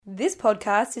This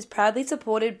podcast is proudly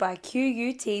supported by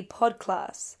QUT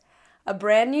Podclass, a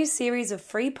brand new series of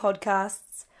free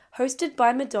podcasts hosted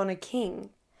by Madonna King,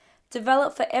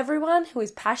 developed for everyone who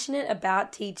is passionate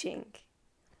about teaching.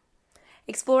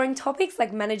 Exploring topics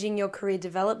like managing your career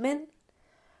development,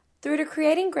 through to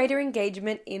creating greater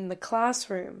engagement in the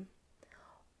classroom,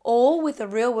 all with a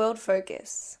real-world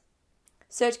focus.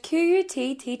 Search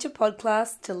QUT Teacher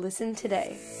Podclass to listen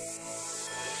today.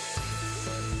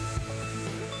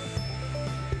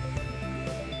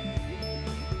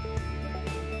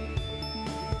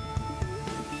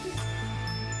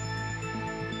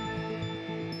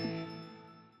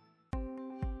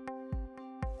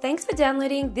 Thanks for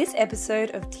downloading this episode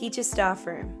of Teacher Staff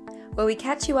Room, where we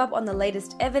catch you up on the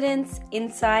latest evidence,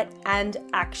 insight, and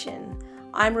action.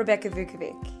 I'm Rebecca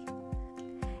Vukovic.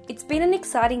 It's been an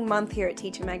exciting month here at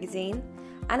Teacher Magazine,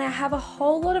 and I have a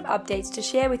whole lot of updates to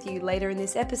share with you later in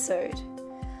this episode.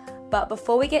 But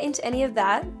before we get into any of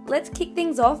that, let's kick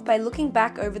things off by looking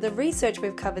back over the research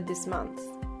we've covered this month.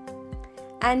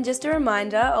 And just a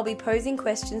reminder, I'll be posing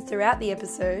questions throughout the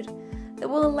episode that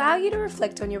will allow you to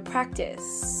reflect on your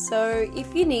practice. So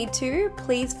if you need to,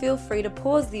 please feel free to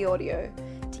pause the audio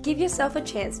to give yourself a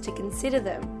chance to consider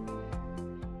them.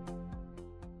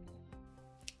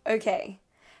 Okay,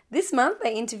 this month I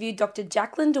interviewed Dr.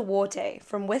 Jacqueline Duarte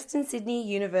from Western Sydney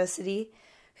University,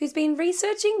 who's been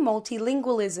researching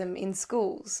multilingualism in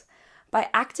schools by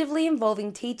actively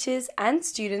involving teachers and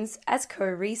students as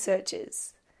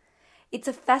co-researchers. It's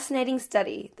a fascinating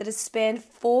study that has spanned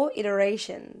 4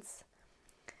 iterations.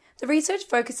 The research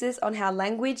focuses on how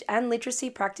language and literacy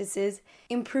practices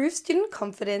improve student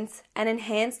confidence and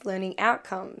enhance learning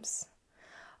outcomes.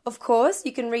 Of course,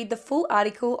 you can read the full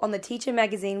article on the Teacher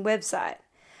Magazine website,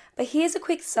 but here's a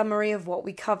quick summary of what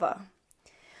we cover.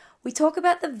 We talk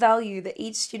about the value that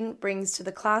each student brings to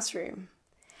the classroom,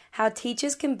 how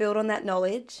teachers can build on that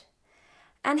knowledge,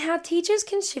 and how teachers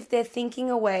can shift their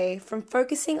thinking away from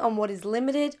focusing on what is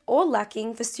limited or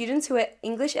lacking for students who are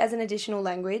English as an additional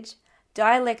language,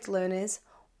 dialect learners,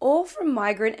 or from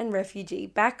migrant and refugee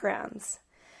backgrounds,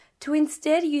 to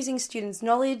instead using students'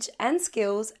 knowledge and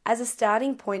skills as a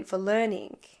starting point for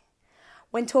learning.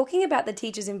 When talking about the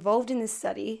teachers involved in this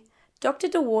study, Dr.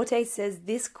 Duarte says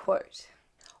this quote,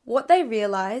 "What they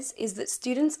realise is that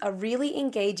students are really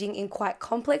engaging in quite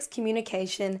complex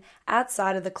communication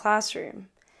outside of the classroom,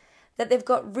 that they've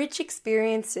got rich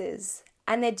experiences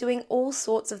and they're doing all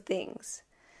sorts of things.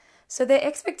 So their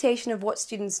expectation of what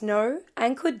students know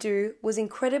and could do was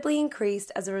incredibly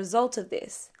increased as a result of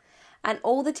this. And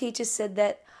all the teachers said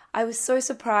that, I was so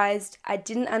surprised, I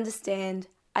didn't understand,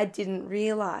 I didn't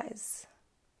realise."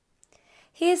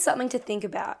 Here's something to think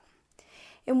about.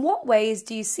 In what ways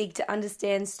do you seek to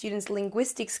understand students'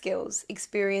 linguistic skills,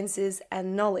 experiences,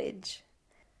 and knowledge?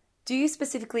 Do you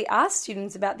specifically ask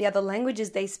students about the other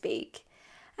languages they speak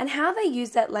and how they use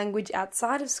that language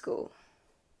outside of school?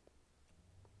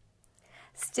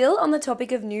 Still on the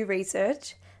topic of new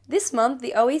research, this month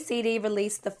the OECD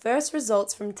released the first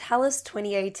results from TALIS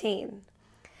 2018.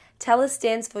 TALIS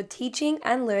stands for Teaching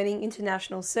and Learning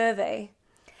International Survey,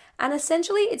 and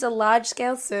essentially it's a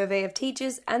large-scale survey of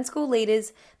teachers and school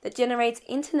leaders that generates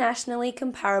internationally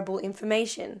comparable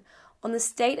information on the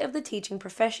state of the teaching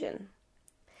profession.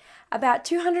 About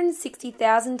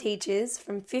 260,000 teachers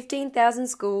from 15,000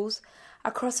 schools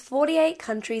across 48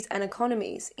 countries and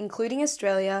economies, including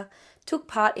Australia, took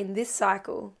part in this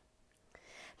cycle.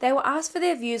 They were asked for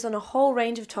their views on a whole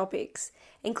range of topics,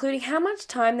 including how much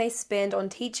time they spend on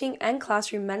teaching and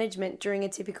classroom management during a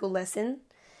typical lesson,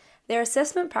 their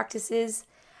assessment practices,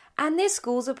 and their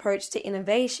school's approach to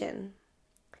innovation.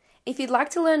 If you'd like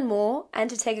to learn more and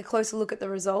to take a closer look at the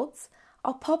results,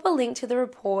 I'll pop a link to the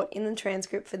report in the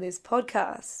transcript for this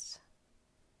podcast.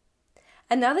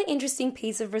 Another interesting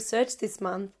piece of research this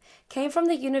month came from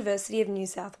the University of New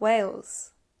South Wales.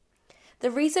 The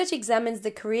research examines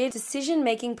the career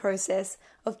decision-making process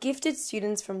of gifted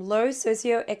students from low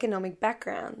socioeconomic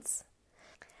backgrounds.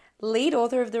 Lead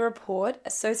author of the report,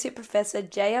 Associate Professor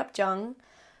Jayup Jung,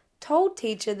 told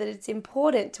teachers that it's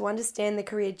important to understand the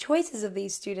career choices of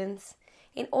these students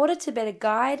in order to better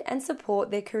guide and support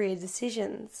their career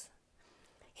decisions.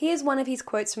 Here's one of his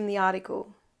quotes from the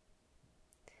article.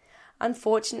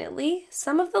 "Unfortunately,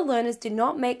 some of the learners do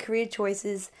not make career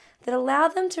choices that allow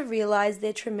them to realise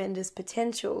their tremendous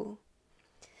potential.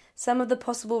 Some of the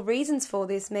possible reasons for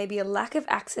this may be a lack of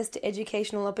access to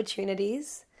educational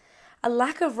opportunities, a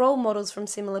lack of role models from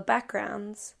similar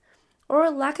backgrounds, or a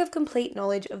lack of complete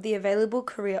knowledge of the available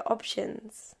career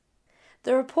options."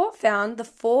 The report found the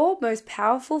 4 most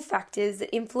powerful factors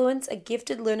that influence a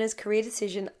gifted learner's career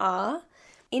decision are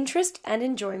interest and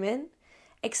enjoyment,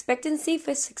 expectancy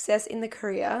for success in the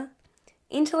career,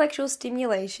 intellectual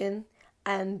stimulation,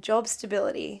 and job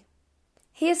stability.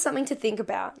 Here's something to think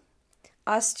about.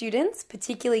 Are students,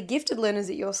 particularly gifted learners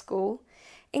at your school,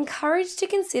 encouraged to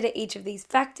consider each of these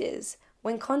factors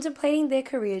when contemplating their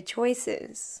career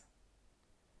choices?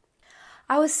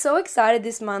 I was so excited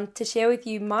this month to share with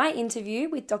you my interview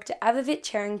with Dr. Avivit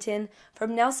Cherrington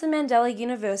from Nelson Mandela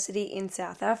University in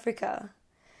South Africa.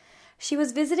 She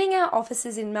was visiting our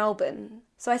offices in Melbourne,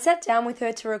 so I sat down with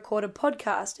her to record a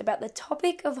podcast about the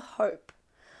topic of hope,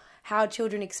 how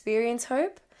children experience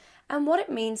hope, and what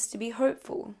it means to be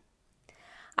hopeful.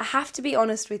 I have to be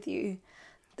honest with you,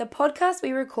 the podcast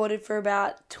we recorded for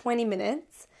about 20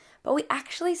 minutes, but we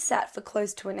actually sat for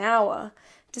close to an hour,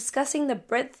 discussing the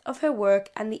breadth of her work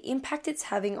and the impact it's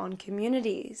having on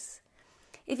communities.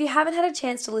 If you haven't had a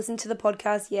chance to listen to the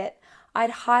podcast yet, I'd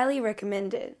highly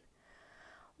recommend it.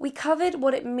 We covered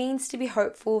what it means to be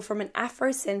hopeful from an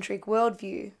Afrocentric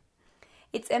worldview,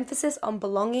 its emphasis on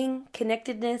belonging,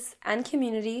 connectedness, and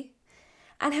community,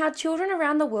 and how children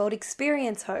around the world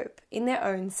experience hope in their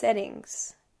own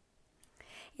settings.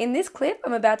 In this clip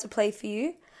I'm about to play for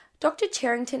you, Dr.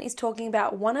 Cherrington is talking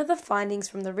about one of the findings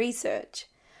from the research,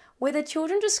 where the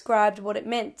children described what it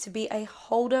meant to be a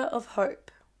holder of hope.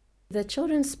 The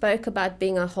children spoke about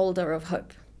being a holder of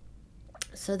hope.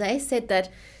 So they said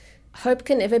that hope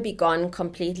can never be gone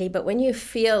completely, but when you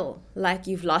feel like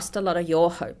you've lost a lot of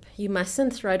your hope, you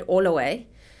mustn't throw it all away.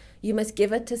 You must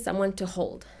give it to someone to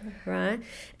hold, right?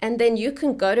 And then you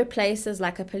can go to places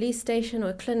like a police station or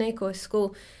a clinic or a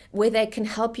school where they can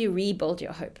help you rebuild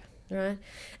your hope, right?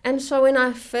 And so when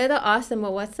I further asked them,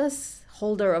 well, what's this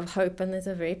holder of hope? And there's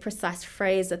a very precise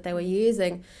phrase that they were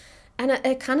using. And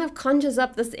it kind of conjures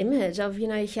up this image of,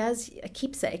 here's a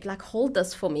keepsake, like hold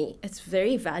this for me. It's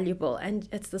very valuable. And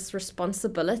it's this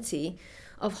responsibility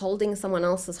of holding someone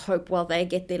else's hope while they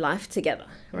get their life together,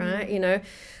 right?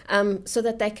 So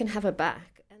that they can have it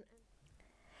back.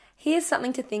 Here's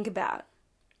something to think about.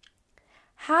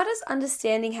 How does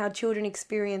understanding how children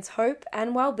experience hope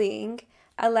and well-being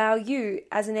allow you,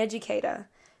 as an educator,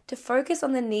 to focus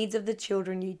on the needs of the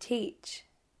children you teach?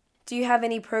 Do you have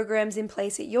any programs in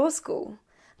place at your school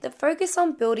that focus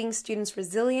on building students'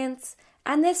 resilience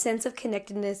and their sense of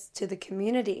connectedness to the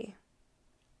community?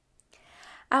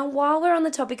 And while we're on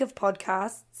the topic of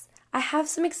podcasts, I have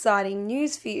some exciting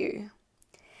news for you.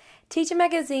 Teacher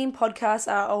Magazine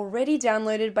podcasts are already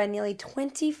downloaded by nearly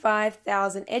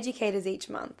 25,000 educators each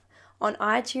month on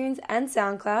iTunes and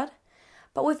SoundCloud,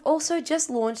 but we've also just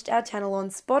launched our channel on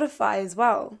Spotify as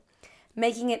well,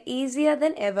 making it easier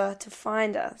than ever to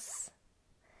find us.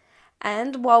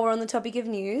 And while we're on the topic of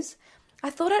news, I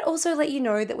thought I'd also let you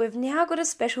know that we've now got a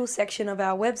special section of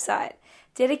our website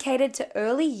dedicated to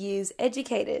early years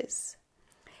educators.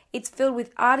 It's filled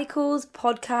with articles,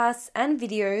 podcasts, and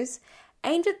videos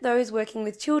aimed at those working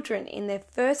with children in their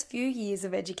first few years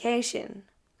of education.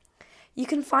 You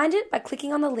can find it by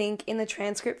clicking on the link in the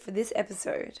transcript for this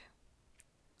episode.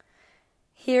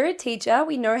 Here at Teacher,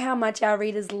 we know how much our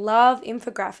readers love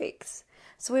infographics,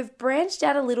 so we've branched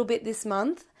out a little bit this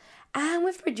month and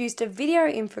we've produced a video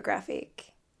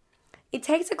infographic. It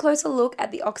takes a closer look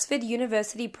at the Oxford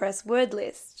University Press word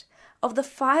list of the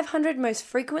 500 most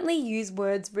frequently used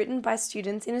words written by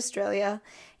students in Australia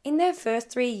in their first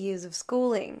 3 years of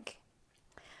schooling.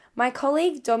 My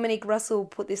colleague Dominic Russell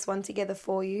put this one together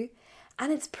for you,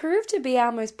 and it's proved to be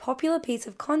our most popular piece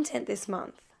of content this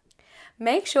month.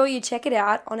 Make sure you check it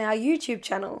out on our YouTube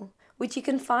channel, which you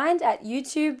can find at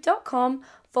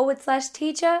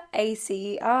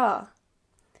youtube.com/teacheracer.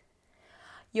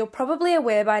 You're probably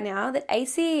aware by now that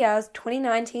ACER's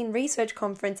 2019 research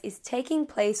conference is taking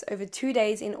place over 2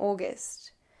 days in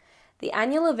August. The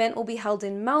annual event will be held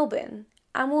in Melbourne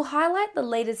and will highlight the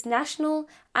latest national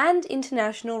and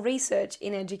international research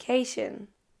in education.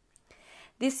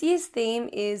 This year's theme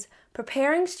is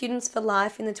Preparing Students for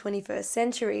Life in the 21st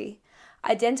Century,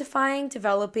 Identifying,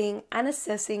 Developing and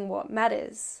Assessing What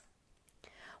Matters.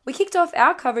 We kicked off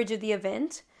our coverage of the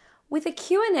event with a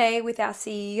Q&A with our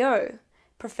CEO,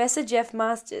 Professor Jeff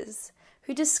Masters,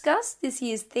 who discussed this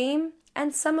year's theme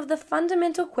and some of the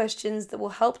fundamental questions that will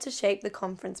help to shape the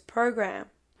conference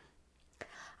program.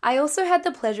 I also had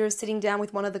the pleasure of sitting down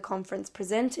with one of the conference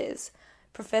presenters,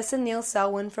 Professor Neil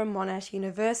Selwyn from Monash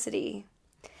University.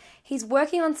 He's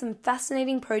working on some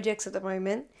fascinating projects at the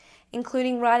moment,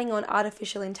 including writing on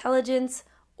artificial intelligence,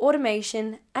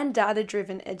 automation, and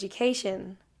data-driven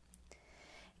education.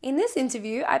 In this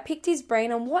interview, I picked his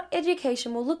brain on what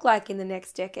education will look like in the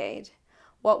next decade.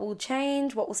 What will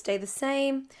change? What will stay the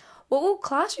same? What will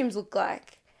classrooms look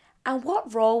like? And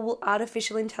what role will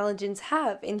artificial intelligence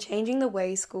have in changing the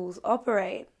way schools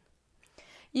operate?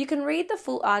 You can read the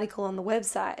full article on the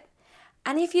website.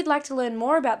 And if you'd like to learn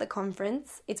more about the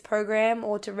conference, its program,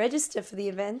 or to register for the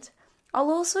event,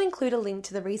 I'll also include a link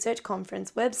to the Research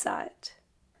Conference website.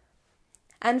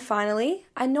 And finally,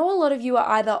 I know a lot of you are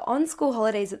either on school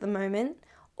holidays at the moment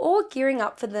or gearing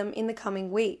up for them in the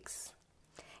coming weeks.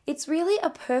 It's really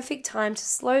a perfect time to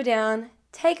slow down,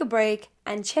 take a break,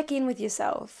 and check in with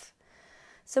yourself.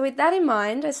 So with that in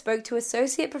mind, I spoke to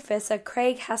Associate Professor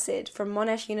Craig Hassard from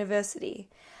Monash University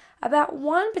about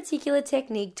one particular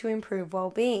technique to improve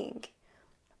well-being: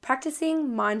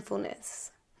 practicing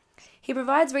mindfulness. He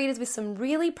provides readers with some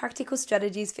really practical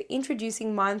strategies for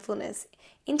introducing mindfulness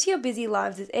into your busy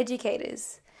lives as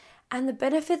educators, and the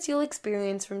benefits you'll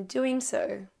experience from doing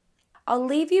so. I'll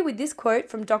leave you with this quote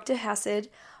from Dr. Hassard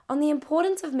on the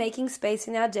importance of making space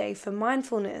in our day for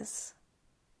mindfulness.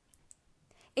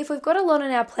 If we've got a lot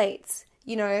on our plates,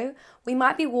 we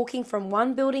might be walking from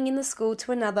one building in the school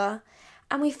to another,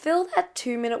 and we fill that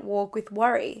 2-minute walk with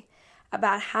worry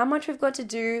about how much we've got to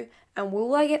do and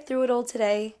will I get through it all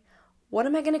today? What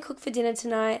am I going to cook for dinner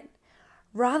tonight?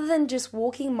 Rather than just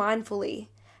walking mindfully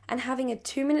and having a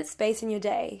 2-minute space in your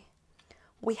day.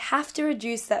 We have to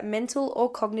reduce that mental or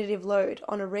cognitive load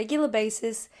on a regular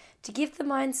basis to give the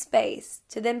mind space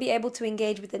to then be able to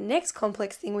engage with the next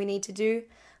complex thing we need to do,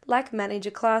 like manage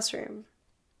a classroom.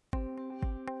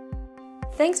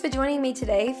 Thanks for joining me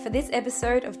today for this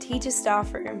episode of Teacher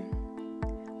Staff Room.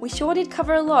 We sure did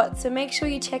cover a lot, so make sure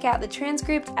you check out the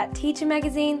transcript at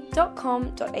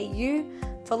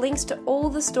teachermagazine.com.au for links to all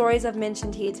the stories I've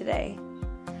mentioned here today.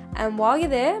 And while you're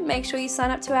there, make sure you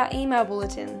sign up to our email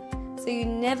bulletin so you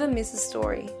never miss a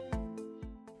story.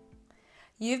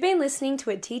 You've been listening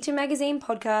to a Teacher Magazine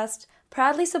podcast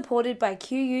proudly supported by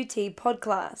QUT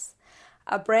Podclass,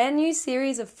 a brand new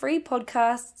series of free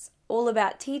podcasts all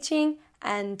about teaching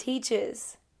and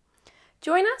teachers.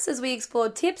 Join us as we explore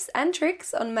tips and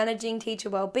tricks on managing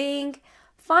teacher well-being,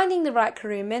 finding the right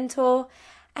career mentor,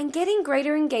 and getting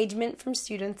greater engagement from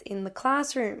students in the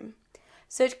classroom.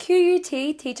 Search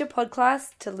QUT Teacher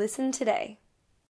Podclass to listen today.